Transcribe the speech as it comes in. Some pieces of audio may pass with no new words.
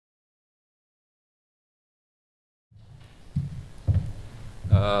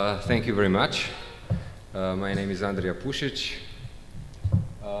Thank you very much. My name is Andrija Pušić.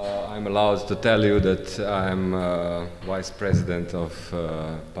 I'm allowed to tell you that I'm Vice President of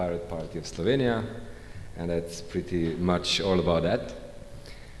Pirate Party of Slovenia, and that's pretty much all about that.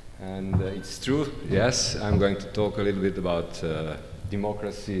 And it's true, yes, I'm going to talk a little bit about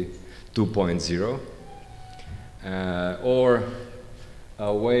Democracy 2.0, or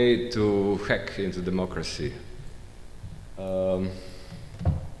a way to hack into democracy.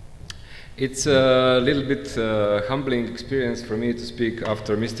 It's a little bit humbling experience for me to speak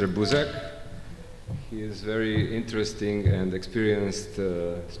after Mr. Buzek. He is a very interesting and experienced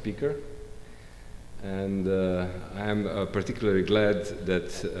speaker. And I'm particularly glad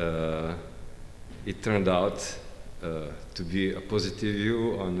that it turned out to be a positive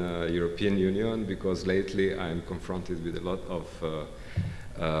view on the European Union, because lately I'm confronted with a lot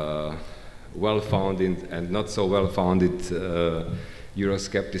of well-founded and not so well-founded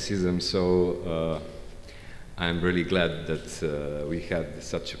Euroscepticism, so I'm really glad that we had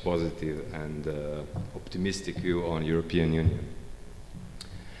such a positive and optimistic view on European Union.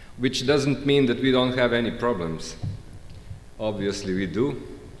 Which doesn't mean that we don't have any problems. Obviously we do.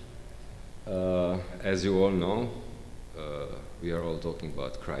 As you all know, we are all talking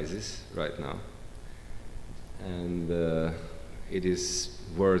about crisis right now. And it is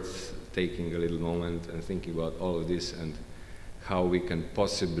worth taking a little moment and thinking about all of this and how we can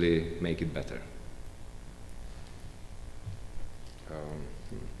possibly make it better.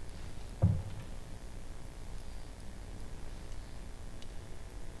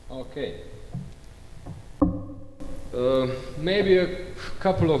 Okay. Maybe a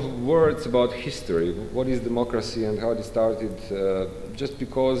couple of words about history. What is democracy and how it started? Just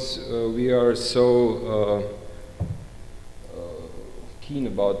because we are so keen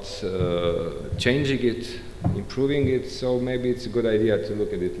about changing it, improving it, so maybe it's a good idea to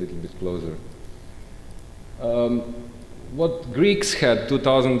look at it a little bit closer. What Greeks had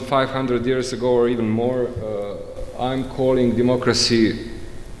 2,500 years ago or even more, I'm calling democracy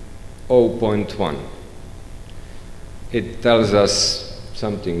 0.1. It tells us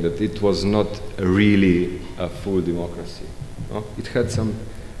something, that it was not really a full democracy. No? It had some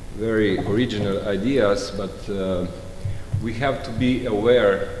very original ideas, but we have to be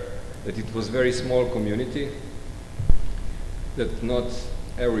aware that it was a very small community, that not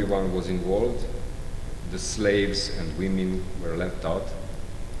everyone was involved. The slaves and women were left out.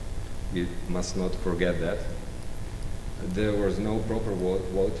 We must not forget that. There was no proper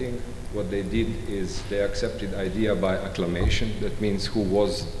voting. What they did is they accepted idea by acclamation. That means who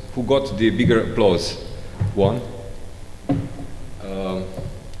got the bigger applause won.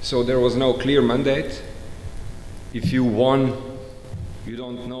 So there was no clear mandate. If you won, you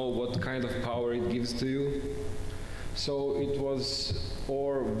don't know what kind of power it gives to you. So it was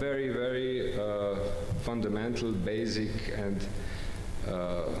all very, very fundamental, basic, and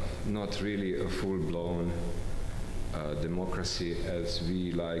not really a full-blown democracy as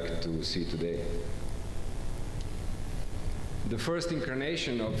we like to see today. The first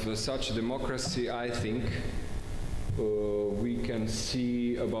incarnation of such democracy, I think, we can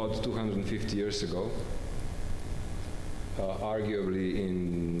see about 250 years ago, arguably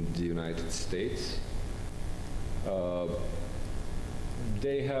in the United States.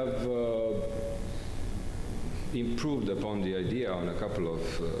 They have improved upon the idea on a couple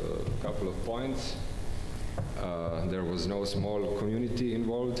of points. There was no small community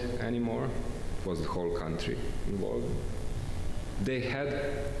involved anymore. It was the whole country involved. They had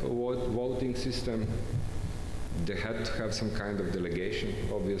a voting system. They had to have some kind of delegation,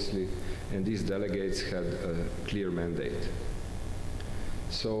 obviously, and these delegates had a clear mandate.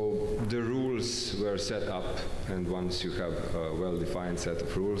 So the rules were set up, and once you have a well-defined set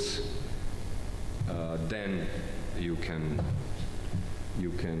of rules, then you can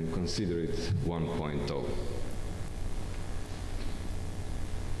consider it 1.0.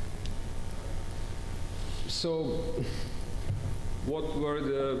 So what were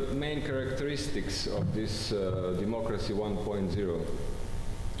the main characteristics of this Democracy 1.0?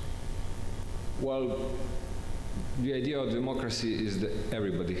 Well, the idea of democracy is that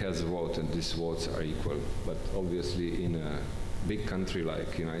everybody has a vote and these votes are equal. But obviously in a big country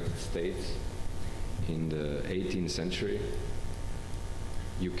like United States in the 18th century,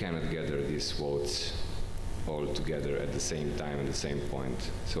 you cannot gather these votes all together at the same time and the same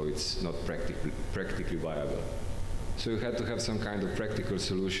point. So it's not practically viable. So you had to have some kind of practical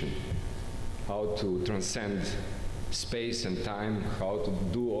solution. How to transcend space and time, how to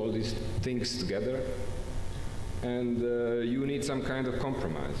do all these things together. And you need some kind of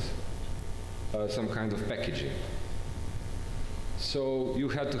compromise, some kind of packaging. So you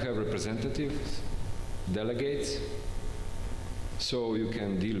had to have representatives, delegates, so you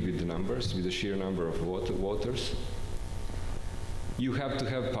can deal with the numbers, with the sheer number of voters. You have to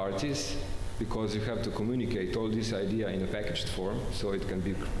have parties, because you have to communicate all this idea in a packaged form, so it can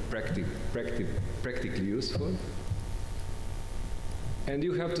be practically useful. And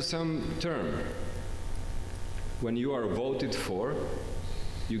you have to some term. When you are voted for,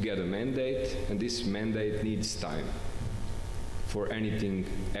 you get a mandate, and this mandate needs time for anything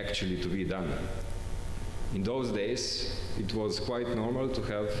actually to be done. In those days, it was quite normal to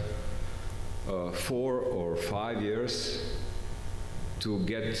have 4 or 5 years to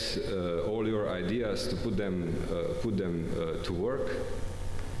get all your ideas, to put them to work.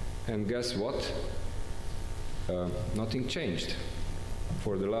 And guess what? Nothing changed.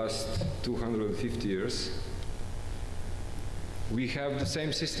 For the last 250 years, we have the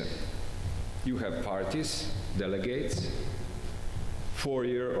same system. You have parties, delegates,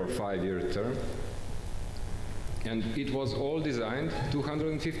 4-year or 5-year term. And it was all designed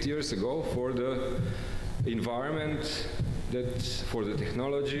 250 years ago for the environment, for the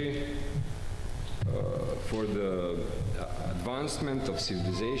technology, for the advancement of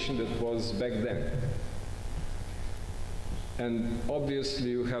civilization that was back then. And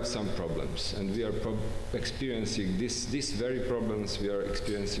obviously you have some problems, and we are experiencing these very problems we are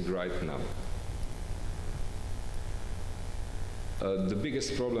experiencing right now. The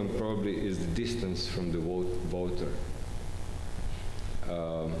biggest problem probably is the distance from the voter.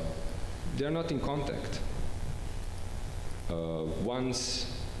 They're not in contact. Once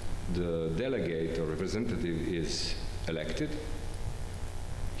the delegate or representative is elected,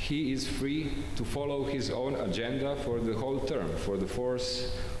 he is free to follow his own agenda for the whole term, for the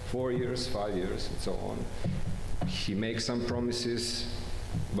 4 years, 5 years, and so on. He makes some promises,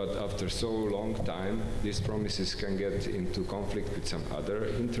 but after so long time, these promises can get into conflict with some other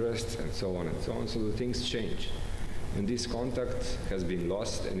interests, and so on and so on, so the things change. And this contact has been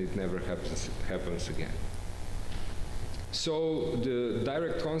lost, and it never happens again. So the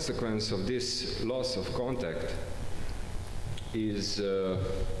direct consequence of this loss of contact is a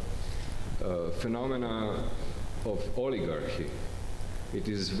phenomena of oligarchy. It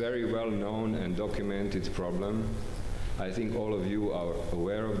is very well known and documented problem. I think all of you are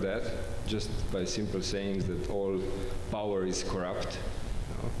aware of that, just by simple sayings that all power is corrupt.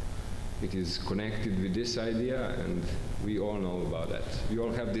 It is connected with this idea, and we all know about that. We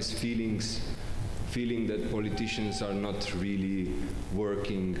all have these feeling that politicians are not really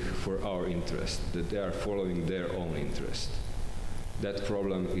working for our interest, that they are following their own interest. That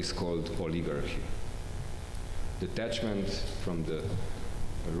problem is called oligarchy. Detachment from the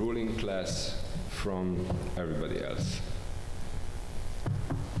ruling class from everybody else.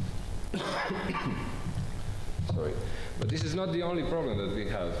 Sorry. But this is not the only problem that we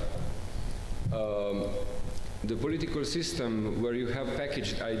have. The political system where you have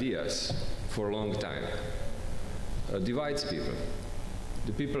packaged ideas for a long time divides people.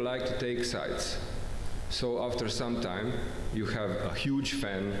 The people like to take sides. So after some time, you have a huge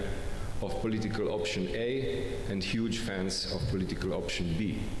fan of political option A and huge fans of political option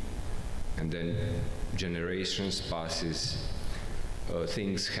B. And then generations passes,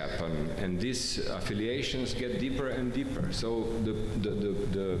 things happen, and these affiliations get deeper and deeper. So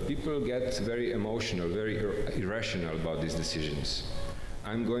the people get very emotional, very irrational about these decisions.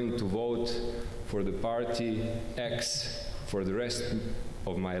 I'm going to vote for the party X for the rest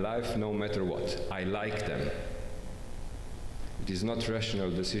of my life, no matter what. I like them. It is not a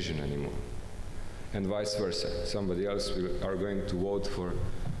rational decision anymore. And vice versa. Somebody else are going to vote for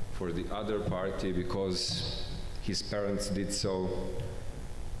the other party because his parents did so,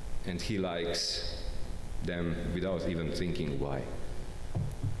 and he likes them without even thinking why.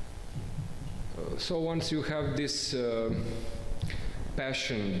 So once you have this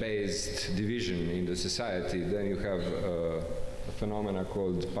passion-based division in the society, then you have a phenomena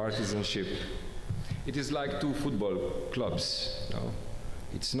called partisanship. It is like 2 football clubs. No?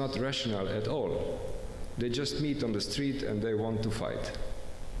 It's not rational at all. They just meet on the street and they want to fight.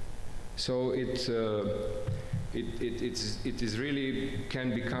 So it is really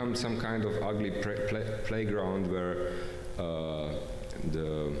can become some kind of ugly playground where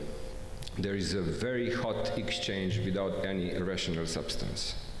there is a very hot exchange without any rational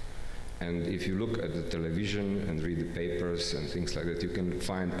substance. And if you look at the television and read the papers and things like that, you can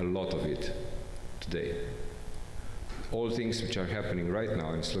find a lot of it today. All things which are happening right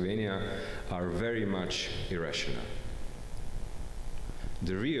now in Slovenia are very much irrational.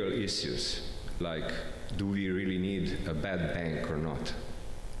 The real issues, like do we really need a bad bank or not,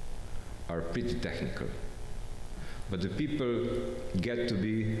 are pretty technical. but the people get to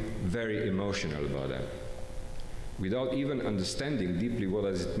be very emotional about them, without even understanding deeply what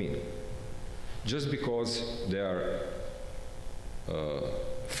does it mean, just because they are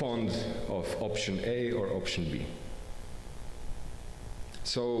fond of option A or option B.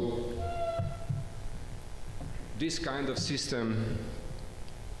 So this kind of system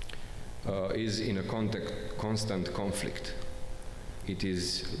is in a constant conflict. It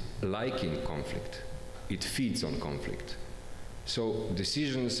is liking conflict. It feeds on conflict. So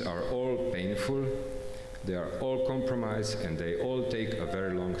decisions are all painful, they are all compromised, and they all take a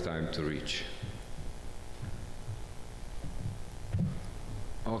very long time to reach.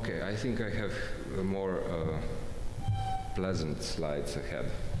 Okay, I think I have more pleasant slides ahead.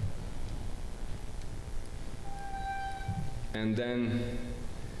 And then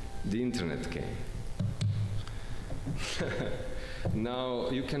the internet came. Now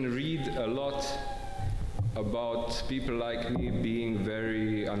you can read a lot about people like me being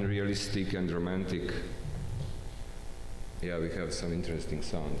very unrealistic and romantic. Yeah, we have some interesting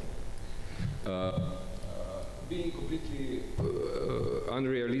sound. Being completely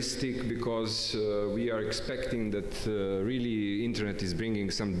unrealistic because we are expecting that really internet is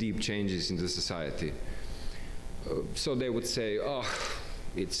bringing some deep changes in the society. So they would say, oh,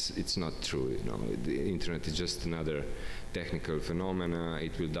 it's not true, you know, the internet is just another technical phenomena,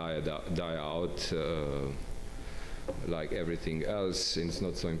 it will die out like everything else, it's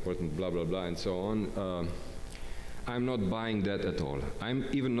not so important, blah, blah, blah, and so on. I'm not buying that at all. I'm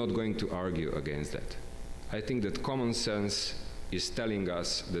even not going to argue against that. I think that common sense is telling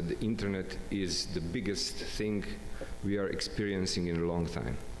us that the internet is the biggest thing we are experiencing in a long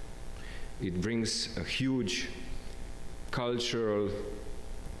time. It brings a huge cultural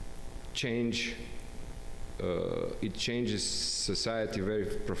change. It changes society very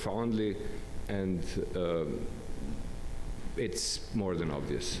profoundly, and it's more than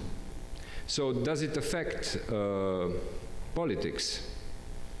obvious. So does it affect politics?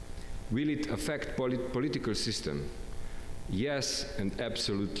 Will it affect political system? Yes, and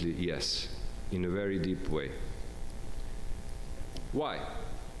absolutely yes, in a very deep way. Why?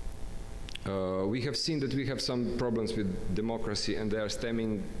 We have seen that we have some problems with democracy, and they are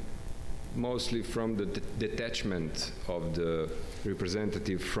stemming mostly from the detachment of the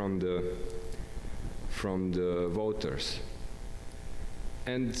representative from the voters.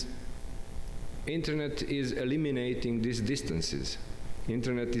 And internet is eliminating these distances.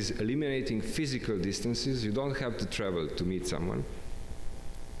 Internet is eliminating physical distances. You don't have to travel to meet someone.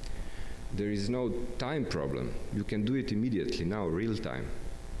 There is no time problem. You can do it immediately now, real time.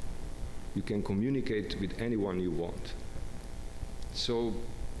 You can communicate with anyone you want. So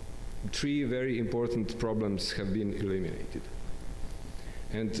 3 very important problems have been eliminated.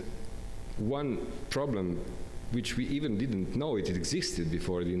 And one problem which we even didn't know it existed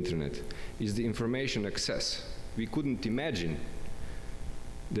before the internet is the information access. We couldn't imagine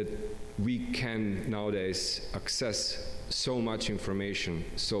that we can nowadays access so much information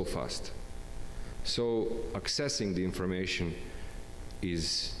so fast. So accessing the information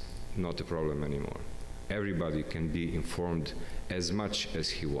is not a problem anymore. Everybody can be informed as much as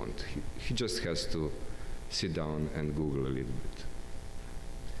he wants. He just has to sit down and Google a little bit.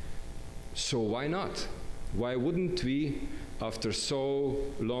 So why not? Why wouldn't we, after so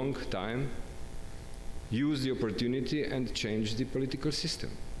long time, use the opportunity and change the political system,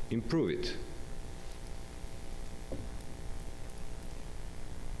 improve it?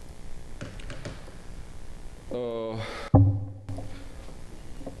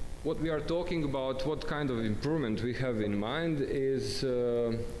 What we are talking about, what kind of improvement we have in mind is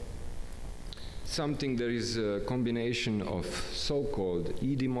something that is a combination of so-called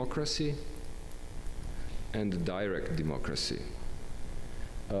e-democracy and direct democracy.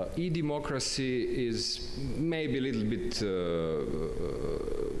 E-democracy is maybe a little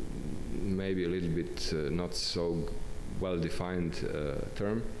bit not so well-defined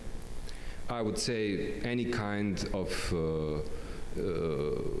term. I would say any kind of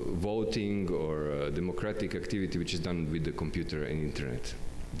voting or democratic activity which is done with the computer and internet.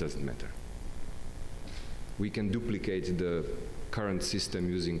 Doesn't matter. We can duplicate the current system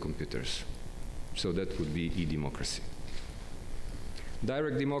using computers. So that would be e-democracy.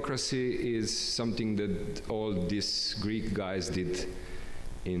 Direct democracy is something that all these Greek guys did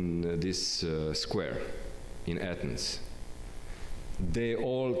in this square in Athens. They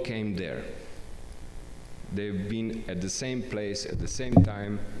all came there. They've been at the same place at the same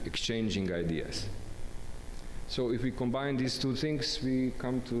time, exchanging ideas. So if we combine these two things, we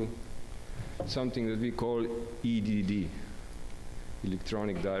come to something that we call EDD,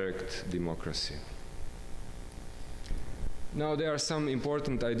 Electronic Direct Democracy. Now there are some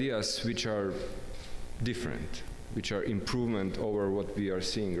important ideas which are different, which are improvement over what we are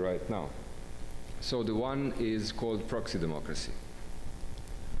seeing right now. So the one is called proxy democracy.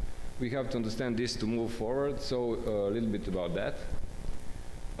 We have to understand this to move forward, so a little bit about that.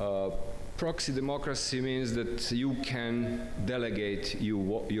 Proxy democracy means that you can delegate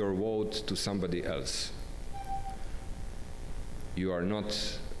your vote to somebody else. You are not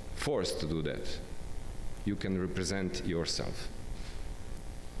forced to do that. You can represent yourself.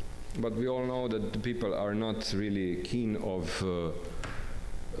 But we all know that the people are not really keen of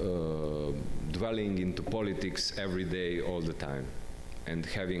dwelling into politics every day, all the time, and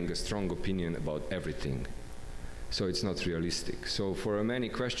having a strong opinion about everything. So it's not realistic. So for many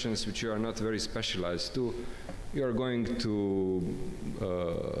questions which you are not very specialized to, you are going to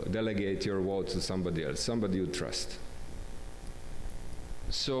delegate your vote to somebody else, somebody you trust.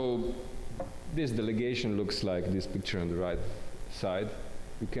 So this delegation looks like this picture on the right side.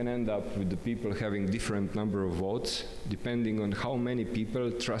 You can end up with the people having different number of votes depending on how many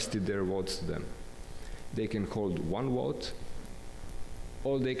people trusted their votes to them. They can hold 1 vote,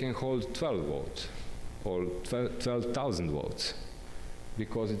 or they can hold 12 votes, or 12,000 votes.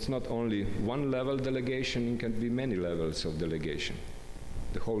 Because it's not only one level delegation, it can be many levels of delegation.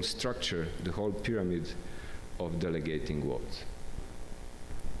 The whole structure, the whole pyramid of delegating votes.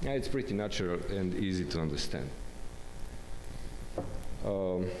 Yeah, it's pretty natural and easy to understand.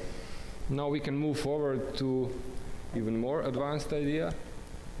 Now we can move forward to even more advanced idea,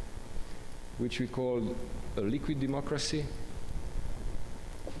 which we call a liquid democracy.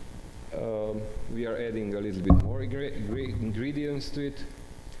 We are adding a little bit more ingredients to it.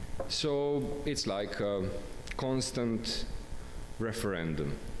 So it's like a constant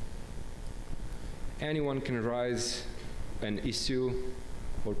referendum. Anyone can raise an issue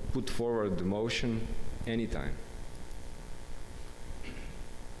or put forward the motion anytime.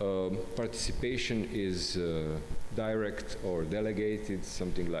 Participation is direct or delegated,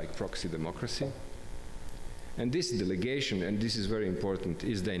 something like proxy democracy. And this delegation, and this is very important,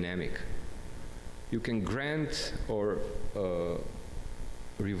 is dynamic. You can grant or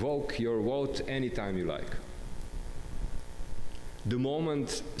revoke your vote anytime you like. The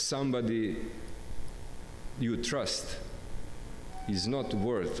moment somebody you trust is not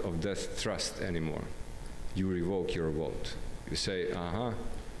worth of that trust anymore, you revoke your vote. You say,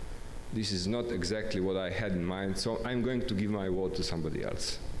 this is not exactly what I had in mind, so I'm going to give my vote to somebody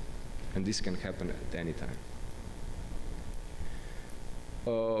else. And this can happen at any time.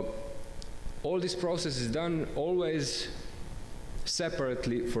 All this process is done always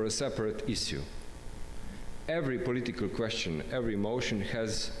separately for a separate issue. Every political question, every motion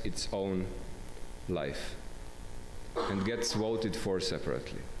has its own life and gets voted for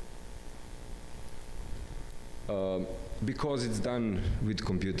separately. Because it's done with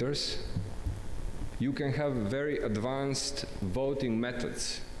computers, you can have very advanced voting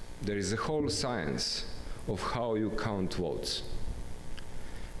methods. There is a whole science of how you count votes.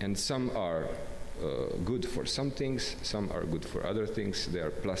 And some are good for some things, some are good for other things. There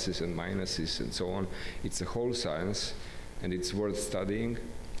are pluses and minuses and so on. It's a whole science, and it's worth studying.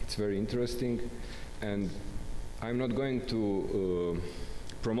 It's very interesting. And I'm not going to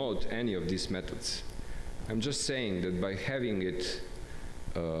promote any of these methods. I'm just saying that by having it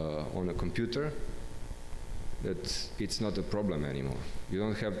on a computer, that it's not a problem anymore. You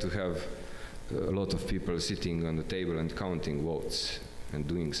don't have to have a lot of people sitting on the table and counting votes and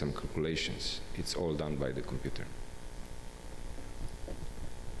doing some calculations. It's all done by the computer.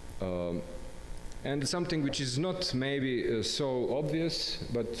 And something which is not maybe so obvious,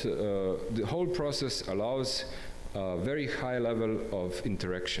 but the whole process allows a very high level of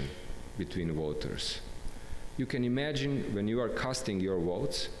interaction between voters. You can imagine when you are casting your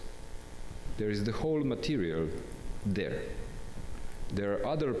votes, there is the whole material there. There are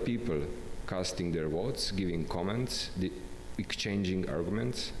other people casting their votes, giving comments, exchanging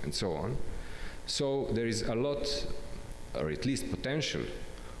arguments, and so on. So there is a lot, or at least potential,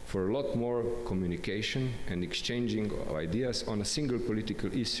 for a lot more communication and exchanging of ideas on a single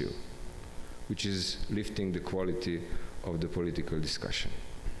political issue, which is lifting the quality of the political discussion.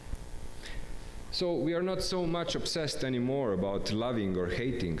 So we are not so much obsessed anymore about loving or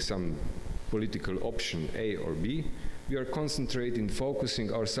hating some political option A or B. We are concentrating,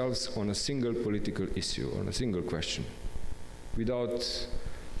 focusing ourselves on a single political issue, on a single question, without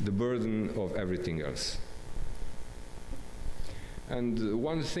the burden of everything else. And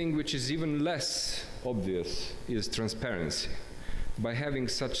one thing which is even less obvious is transparency. By having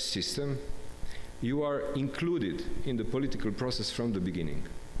such system, you are included in the political process from the beginning.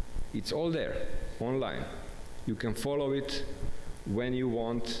 It's all there, online. You can follow it when you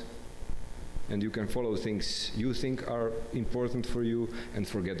want, and you can follow things you think are important for you and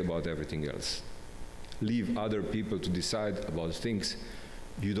forget about everything else. Leave other people to decide about things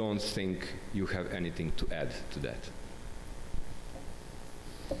you don't think you have anything to add to that.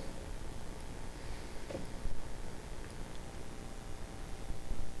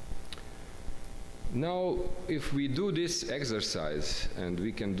 Now, if we do this exercise, and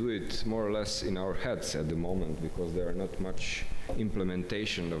we can do it more or less in our heads at the moment, because there are not much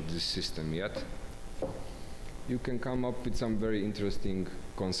implementation of this system yet, you can come up with some very interesting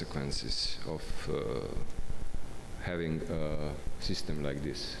consequences of having a system like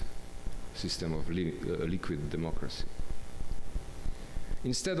this, system of liquid democracy.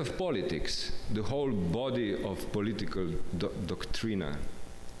 Instead of politics, the whole body of political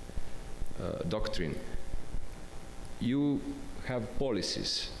doctrine, you have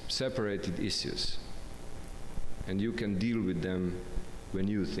policies, separated issues, and you can deal with them when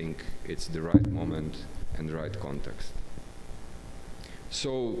you think it's the right moment and the right context.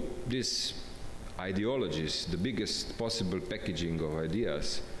 So these ideologies, the biggest possible packaging of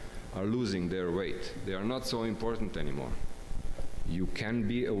ideas, are losing their weight. They are not so important anymore. You can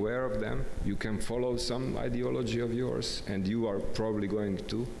be aware of them, you can follow some ideology of yours, and you are probably going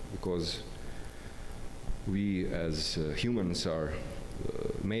to, because we as humans are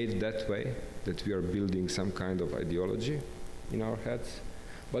made that way, that we are building some kind of ideology in our heads,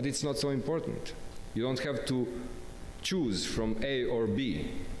 but it's not so important. You don't have to choose from A or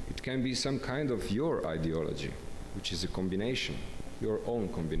B. It can be some kind of your ideology, which is a combination, your own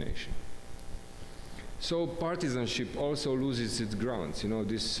combination. So partisanship also loses its grounds. You know,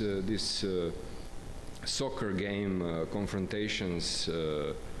 this soccer game confrontations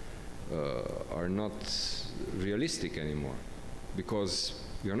are not realistic anymore, because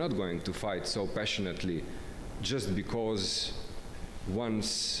we are not going to fight so passionately just because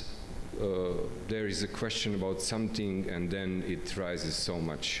once there is a question about something and then it rises so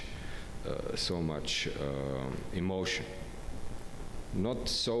much emotion. Not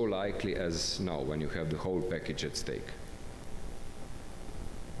so likely as now, when you have the whole package at stake.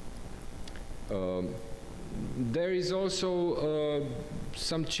 There is also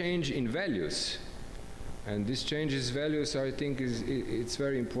some change in values, and this change in values, I think, it's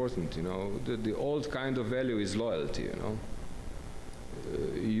very important. You know, the old kind of value is loyalty. You know,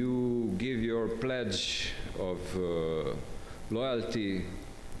 you give your pledge of loyalty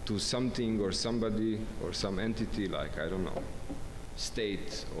to something or somebody or some entity, like, I don't know,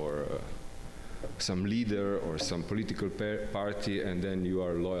 state or some leader or some political party, and then you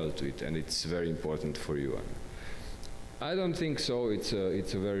are loyal to it, and it's very important for you. I don't think so. It's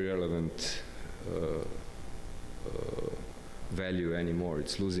a very relevant value anymore.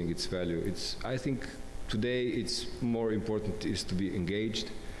 It's losing its value. I think today it's more important is to be engaged,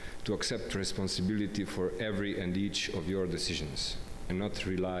 to accept responsibility for every and each of your decisions, and not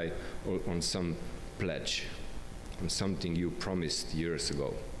rely on some pledge, on something you promised years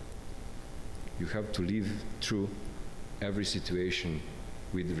ago. You have to live through every situation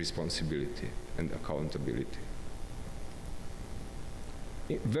with responsibility and accountability.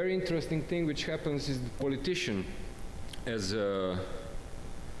 A very interesting thing which happens is the politician as a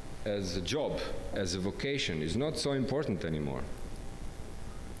job, as a vocation, is not so important anymore.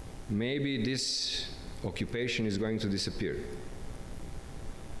 Maybe this occupation is going to disappear.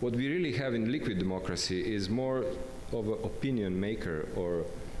 What we really have in liquid democracy is more of an opinion maker or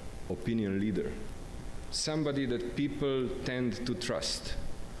opinion leader, somebody that people tend to trust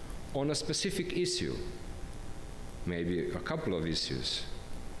on a specific issue, maybe a couple of issues,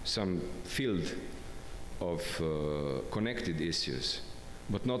 some field of connected issues,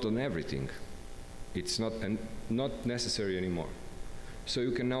 but not on everything. It's not necessary anymore. So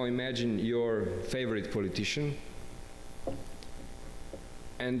you can now imagine your favorite politician,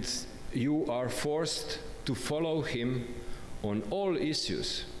 and you are forced to follow him on all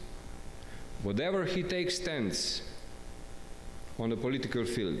issues. Whatever he takes stance on the political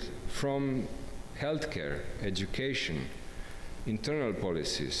field, from healthcare, education, internal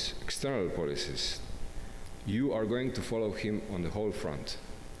policies, external policies, you are going to follow him on the whole front.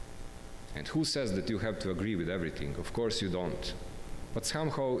 And who says that you have to agree with everything? Of course you don't. But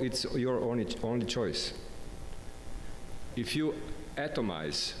somehow it's your only choice. If you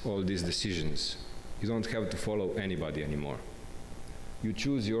atomize all these decisions, you don't have to follow anybody anymore. You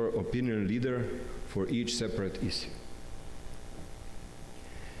choose your opinion leader for each separate issue.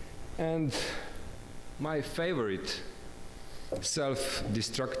 And my favorite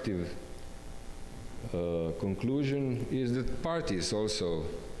self-destructive conclusion is that parties also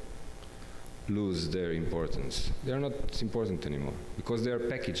lose their importance. They are not important anymore because they are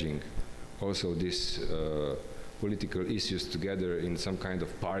packaging also these political issues together in some kind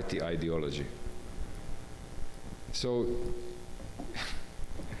of party ideology. So,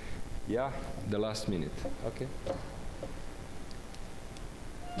 yeah, the last minute. Okay.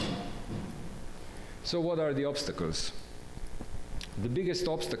 So what are the obstacles? The biggest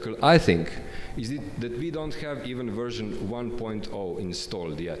obstacle, I think, is that we don't have even version 1.0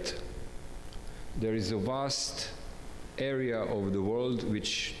 installed yet. There is a vast area of the world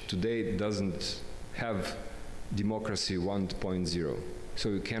which today doesn't have Demokracija 1.0, so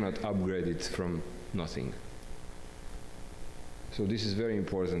you cannot upgrade it from nothing. So this is a very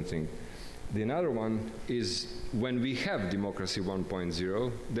important thing. The another one is when we have Demokracija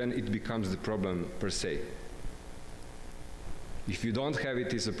 1.0, then it becomes the problem per se. If you don't have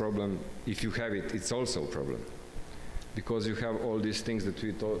it, it's a problem. If you have it, it's also a problem. Because you have all these things that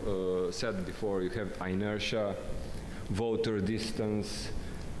we said before. You have inertia, voter distance,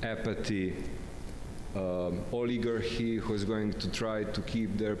 apathy, oligarchy who is going to try to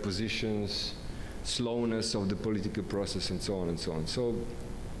keep their positions, slowness of the political process, and so on and so on. So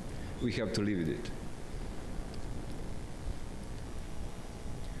we have to live with it.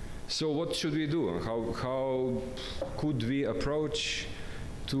 So what should we do? How could we approach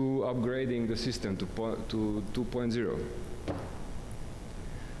to upgrading the system to 2.0?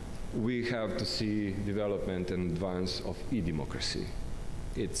 We have to see development and advance of e-democracy.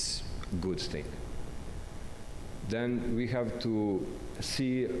 It's a good thing. Then we have to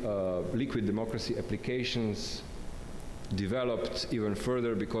see liquid democracy applications developed even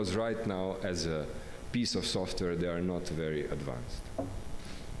further, because right now, as a piece of software, they are not very advanced.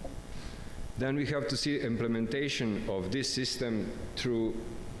 Then we have to see implementation of this system through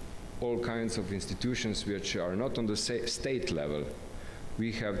all kinds of institutions which are not on the state level.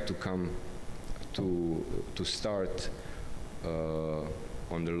 We have to come to start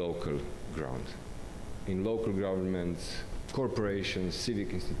on the local ground. In local governments, corporations,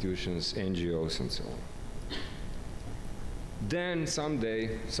 civic institutions, NGOs, and so on. Then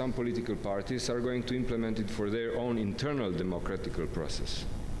someday, some political parties are going to implement it for their own internal democratical process.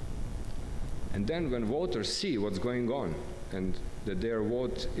 And then when voters see what's going on and that their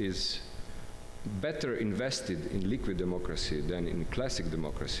vote is better invested in liquid democracy than in classic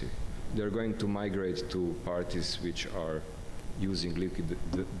democracy, they're going to migrate to parties which are using liquid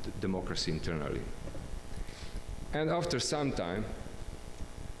democracy internally. And after some time,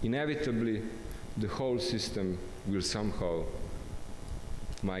 inevitably, the whole system will somehow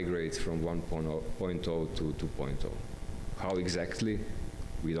migrate from 1.0 to 2.0. How exactly,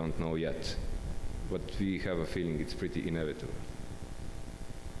 we don't know yet. But we have a feeling it's pretty inevitable.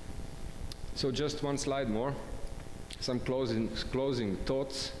 So just one slide more. Some closing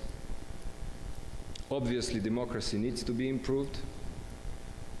thoughts. Obviously, democracy needs to be improved.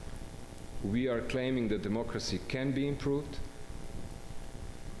 We are claiming that democracy can be improved.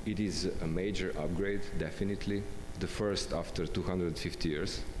 It is a major upgrade, definitely, the first after 250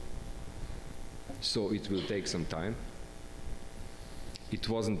 years. So it will take some time. It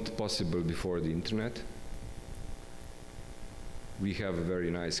wasn't possible before the internet. We have a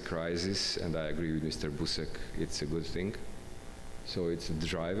very nice crisis, and I agree with Mr. Busek, it's a good thing. So it's a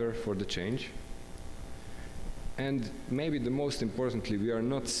driver for the change. And maybe the most importantly, we are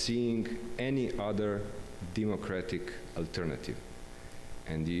not seeing any other democratic alternative.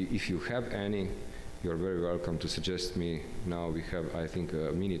 And if you have any, you're very welcome to suggest me. Now we have, I think,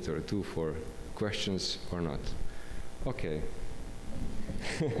 a minute or two for questions or not. Okay.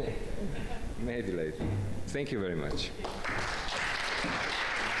 Maybe later. Thank you very much.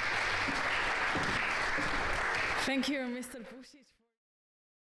 Thank you, Mr. Pušić.